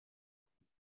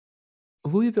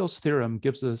Louisville's theorem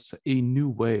gives us a new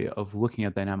way of looking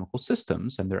at dynamical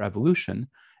systems and their evolution,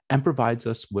 and provides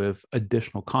us with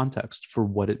additional context for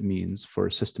what it means for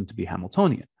a system to be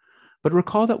Hamiltonian. But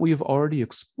recall that we have already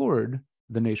explored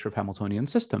the nature of Hamiltonian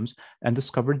systems and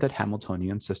discovered that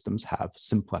Hamiltonian systems have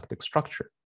symplectic structure.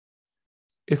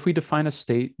 If we define a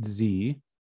state Z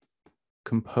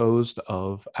composed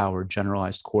of our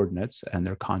generalized coordinates and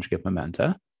their conjugate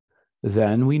momenta,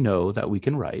 then we know that we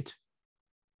can write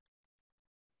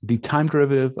the time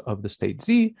derivative of the state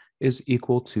Z is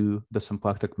equal to the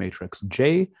symplectic matrix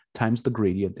J times the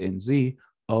gradient in Z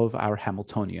of our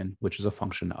Hamiltonian, which is a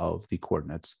function of the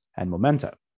coordinates and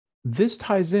momenta. This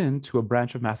ties into a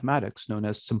branch of mathematics known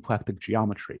as symplectic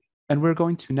geometry. And we're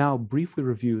going to now briefly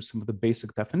review some of the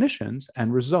basic definitions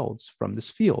and results from this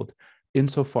field,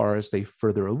 insofar as they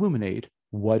further illuminate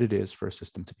what it is for a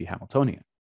system to be Hamiltonian.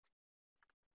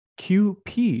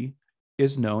 QP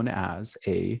is known as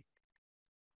a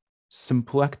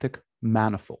symplectic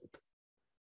manifold.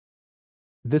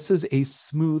 This is a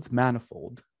smooth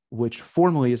manifold, which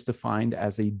formally is defined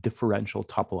as a differential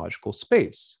topological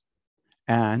space.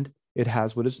 And it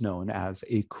has what is known as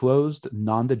a closed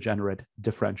non-degenerate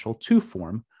differential 2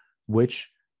 form, which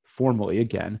formally,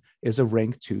 again, is a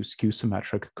rank 2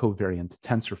 skew-symmetric covariant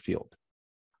tensor field.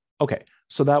 Okay,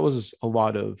 so that was a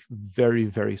lot of very,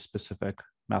 very specific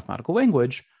mathematical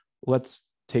language. Let's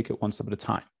take it one step at a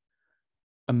time.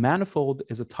 A manifold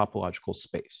is a topological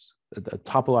space. The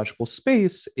topological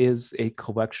space is a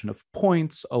collection of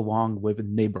points along with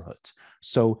neighborhoods.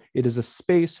 So it is a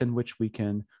space in which we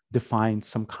can define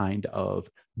some kind of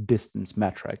distance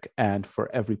metric. And for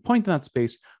every point in that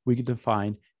space, we can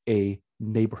define a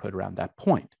neighborhood around that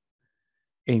point.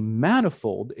 A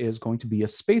manifold is going to be a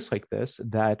space like this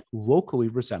that locally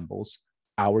resembles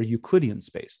our Euclidean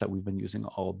space that we've been using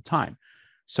all the time.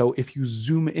 So if you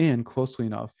zoom in closely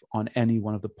enough on any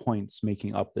one of the points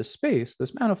making up this space,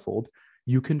 this manifold,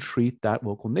 you can treat that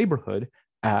local neighborhood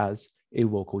as a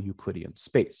local Euclidean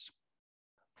space.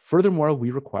 Furthermore,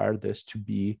 we require this to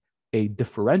be a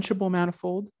differentiable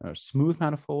manifold, or a smooth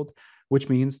manifold, which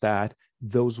means that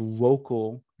those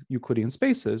local Euclidean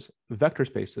spaces, vector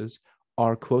spaces,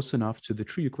 are close enough to the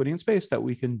true Euclidean space that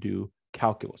we can do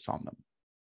calculus on them.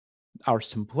 Our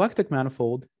symplectic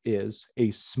manifold is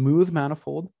a smooth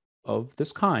manifold of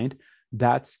this kind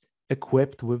that's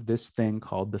equipped with this thing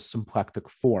called the symplectic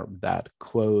form, that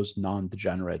closed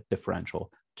non-degenerate differential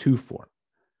 2 form.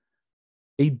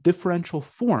 A differential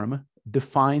form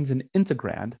defines an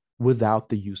integrand without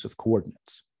the use of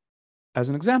coordinates. As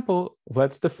an example,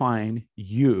 let's define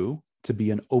U to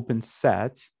be an open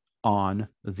set on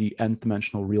the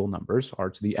n-dimensional real numbers, r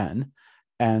to the n,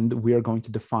 and we are going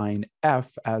to define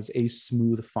f as a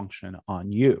smooth function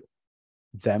on U.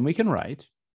 Then we can write,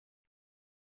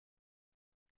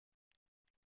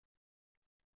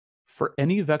 for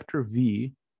any vector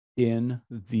v in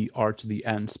the r to the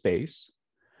n space,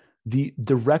 the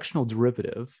directional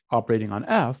derivative operating on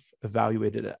f,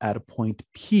 evaluated at a point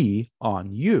p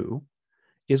on U,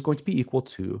 is going to be equal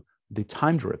to the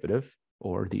time derivative,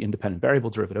 or the independent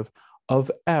variable derivative, of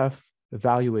f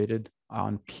evaluated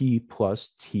on p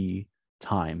plus t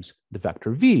times the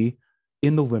vector v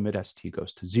in the limit as t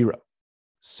goes to 0.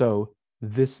 So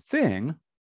this thing,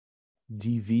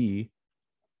 dv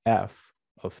f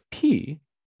of p,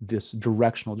 this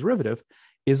directional derivative,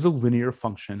 is a linear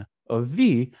function of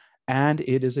v, and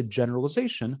it is a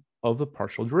generalization of the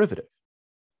partial derivative.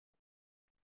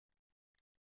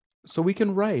 So we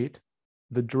can write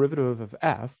the derivative of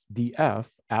f, df,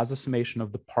 as a summation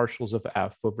of the partials of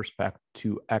f with respect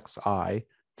to xi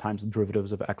times the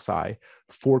derivatives of xi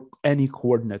for any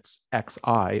coordinates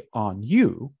xi on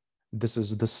U. This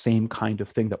is the same kind of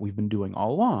thing that we've been doing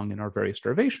all along in our various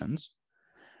derivations.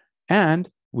 And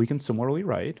we can similarly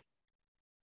write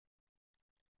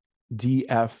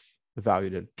df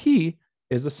evaluated at p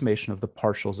is a summation of the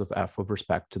partials of f with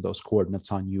respect to those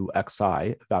coordinates on U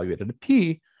xi evaluated at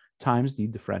p times the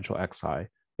differential xi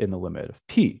in the limit of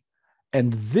p.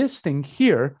 And this thing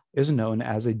here is known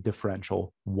as a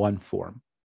differential 1 form.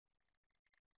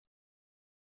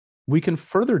 We can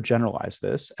further generalize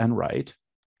this and write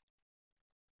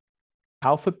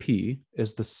alpha p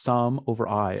is the sum over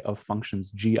I of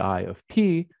functions gi of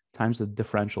p times the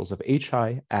differentials of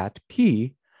hi at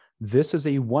p. This is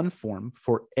a 1 form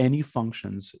for any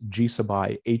functions g sub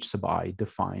I, h sub I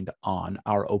defined on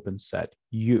our open set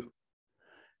U.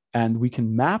 And we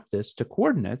can map this to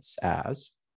coordinates as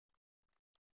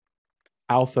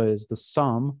alpha is the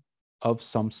sum of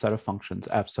some set of functions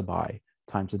f sub I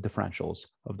times the differentials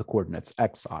of the coordinates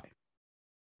xi.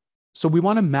 So we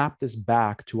want to map this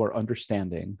back to our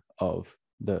understanding of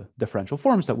the differential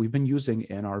forms that we've been using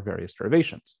in our various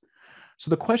derivations. So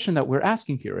the question that we're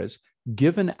asking here is,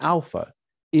 given alpha,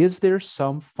 is there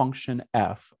some function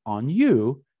f on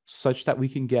u such that we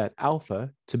can get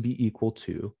alpha to be equal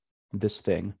to this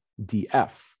thing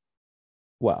df?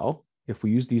 Well, if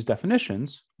we use these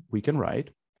definitions, we can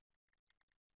write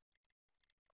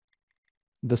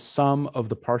the sum of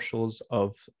the partials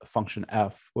of function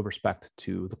f with respect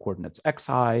to the coordinates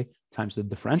xi times the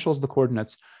differentials of the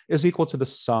coordinates is equal to the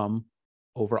sum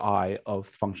over I of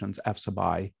functions f sub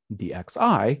I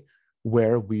dxi,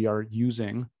 where we are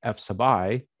using f sub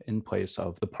I in place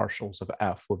of the partials of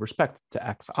f with respect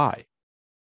to xi.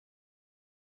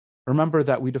 Remember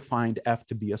that we defined f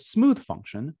to be a smooth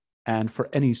function, and for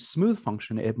any smooth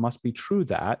function, it must be true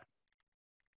that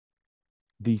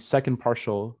the second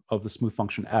partial of the smooth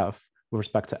function f with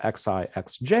respect to xi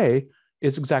xj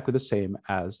is exactly the same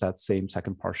as that same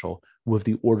second partial with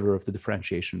the order of the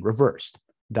differentiation reversed.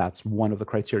 That's one of the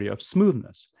criteria of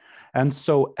smoothness. And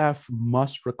so f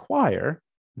must require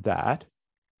that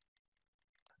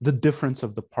the difference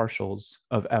of the partials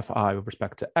of fi with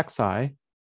respect to xi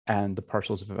and the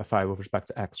partials of fi with respect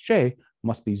to xj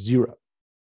must be 0.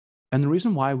 And the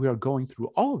reason why we are going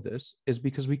through all of this is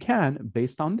because we can,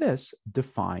 based on this,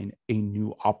 define a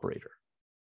new operator.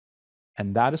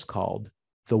 And that is called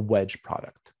the wedge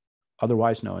product,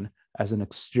 otherwise known as an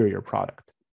exterior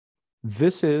product.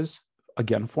 This is,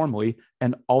 again, formally,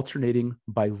 an alternating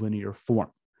bilinear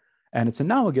form. And it's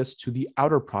analogous to the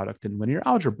outer product in linear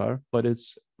algebra, but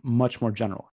it's much more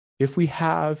general. If we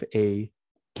have a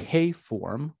K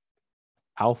form,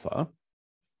 alpha,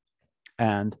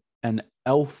 and an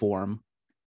L form,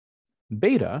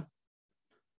 beta,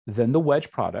 then the wedge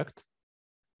product,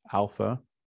 alpha,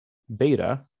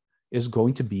 beta, is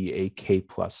going to be a K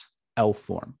plus L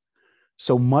form.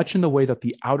 So much in the way that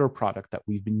the outer product that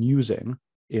we've been using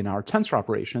in our tensor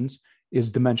operations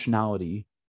is dimensionality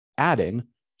adding,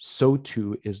 so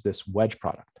too is this wedge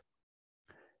product.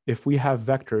 If we have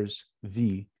vectors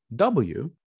v, w,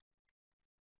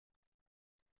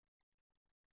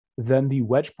 then the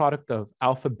wedge product of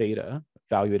alpha beta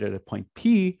evaluated at point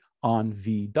P on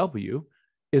VW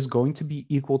is going to be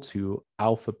equal to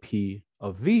alpha P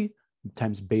of V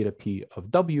times beta P of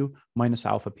W minus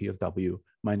alpha P of W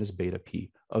minus beta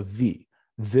P of V.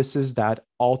 This is that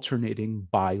alternating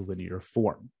bilinear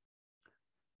form.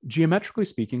 Geometrically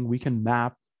speaking, we can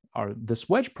map this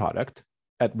wedge product,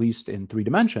 at least in 3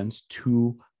 dimensions,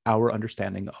 to our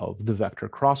understanding of the vector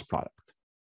cross product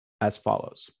as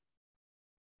follows.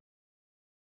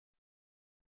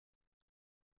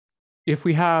 If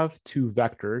we have 2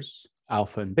 vectors,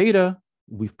 alpha and beta,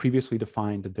 we've previously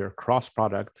defined their cross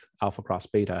product, alpha cross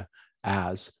beta,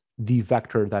 as the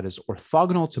vector that is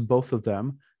orthogonal to both of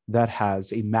them, that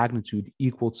has a magnitude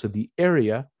equal to the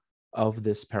area of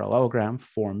this parallelogram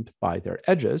formed by their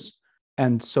edges.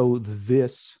 And so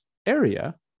this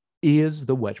area is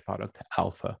the wedge product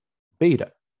alpha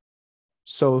beta.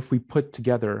 So if we put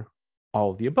together all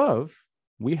of the above,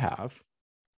 we have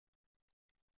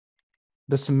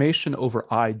the summation over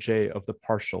ij of the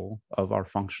partial of our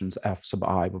functions f sub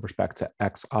I with respect to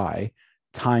xi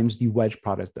times the wedge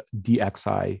product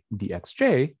dxi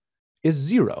dxj is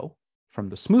 0 from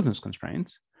the smoothness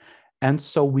constraints. And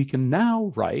so we can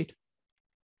now write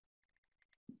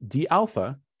d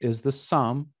alpha is the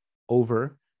sum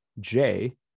over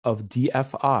j of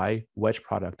dfi wedge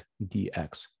product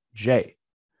dxj.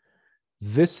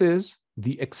 This is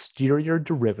the exterior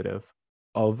derivative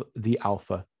of the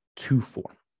alpha 2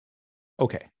 form.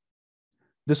 Okay,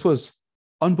 this was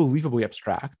unbelievably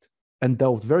abstract and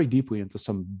delved very deeply into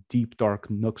some deep, dark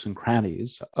nooks and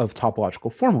crannies of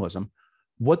topological formalism.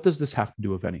 What does this have to do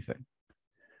with anything?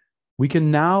 We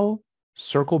can now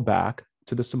circle back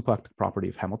to the symplectic property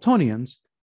of Hamiltonians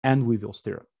and Liouville's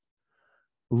theorem.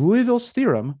 Liouville's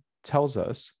theorem tells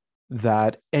us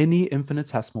that any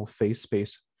infinitesimal phase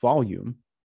space volume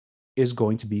is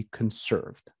going to be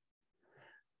conserved.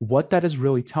 What that is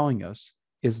really telling us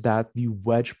is that the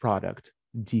wedge product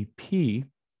dp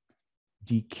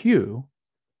dq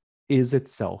is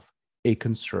itself a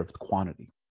conserved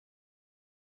quantity.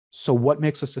 So what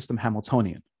makes a system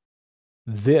Hamiltonian?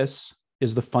 This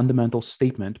is the fundamental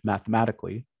statement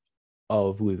mathematically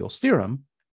of Liouville's theorem.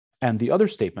 And the other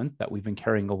statement that we've been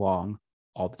carrying along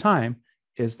all the time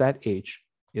is that H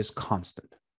is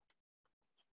constant.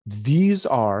 These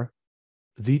are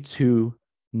the 2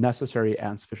 necessary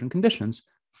and sufficient conditions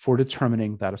for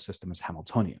determining that a system is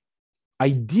Hamiltonian.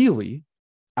 Ideally,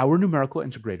 our numerical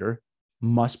integrator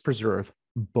must preserve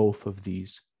both of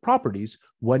these properties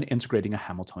when integrating a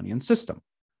Hamiltonian system.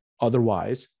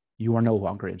 Otherwise, you are no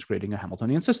longer integrating a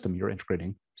Hamiltonian system, you're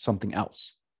integrating something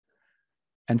else.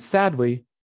 And sadly,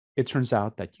 it turns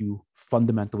out that you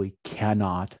fundamentally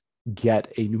cannot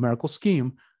get a numerical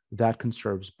scheme that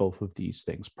conserves both of these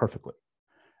things perfectly.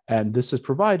 And this is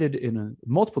provided in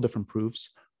multiple different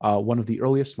proofs, one of the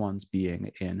earliest ones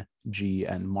being in G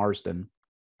and Marsden,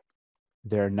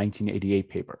 their 1988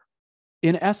 paper.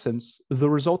 In essence, the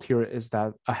result here is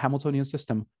that a Hamiltonian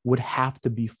system would have to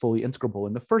be fully integrable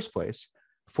in the first place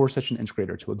for such an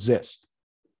integrator to exist.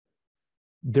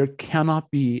 There cannot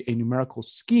be a numerical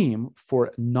scheme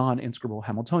for non-integrable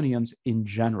Hamiltonians in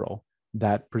general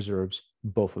that preserves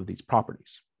both of these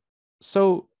properties.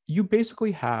 So you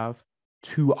basically have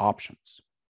two options.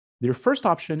 Your first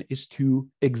option is to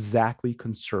exactly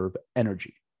conserve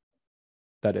energy.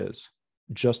 That is,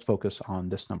 just focus on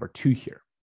this number 2 here.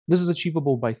 This is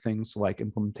achievable by things like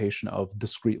implementation of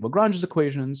discrete Lagrange's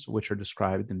equations, which are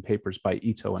described in papers by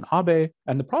Ito and Abe.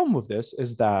 And the problem with this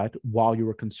is that while you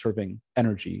are conserving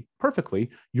energy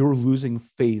perfectly, you're losing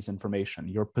phase information.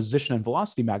 Your position and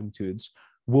velocity magnitudes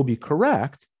will be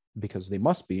correct, because they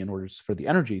must be in order for the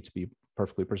energy to be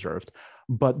perfectly preserved,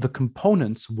 but the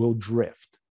components will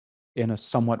drift in a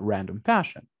somewhat random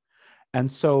fashion. And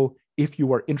so if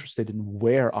you are interested in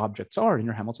where objects are in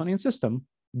your Hamiltonian system,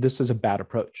 this is a bad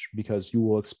approach, because you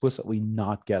will explicitly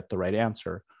not get the right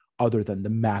answer other than the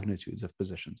magnitudes of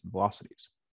positions and velocities.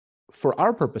 For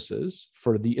our purposes,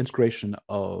 for the integration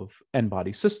of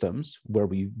n-body systems, where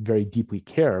we very deeply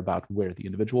care about where the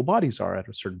individual bodies are at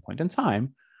a certain point in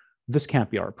time, this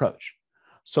can't be our approach.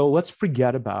 So let's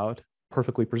forget about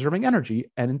perfectly preserving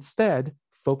energy and instead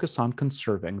focus on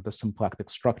conserving the symplectic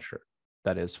structure.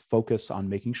 That is, focus on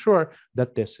making sure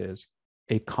that this is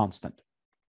a constant.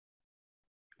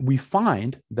 We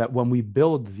find that when we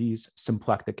build these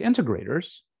symplectic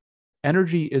integrators,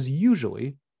 energy is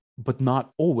usually, but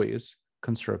not always,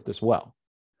 conserved as well.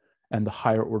 And the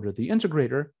higher order the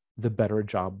integrator, the better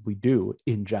job we do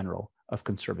in general of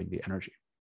conserving the energy.